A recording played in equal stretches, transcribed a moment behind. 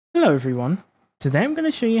Hello everyone, today I'm going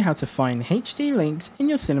to show you how to find HD links in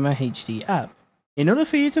your Cinema HD app. In order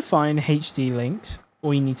for you to find HD links,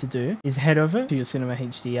 all you need to do is head over to your Cinema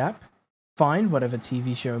HD app, find whatever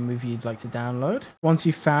TV show or movie you'd like to download. Once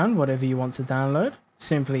you've found whatever you want to download,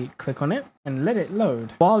 simply click on it and let it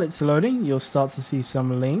load. While it's loading, you'll start to see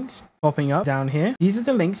some links popping up down here. These are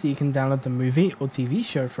the links that you can download the movie or TV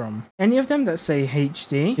show from. Any of them that say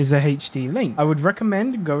HD is a HD link. I would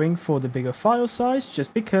recommend going for the bigger file size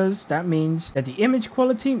just because that means that the image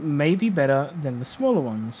quality may be better than the smaller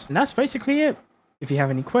ones. And that's basically it. If you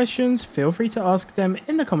have any questions, feel free to ask them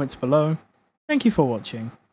in the comments below. Thank you for watching.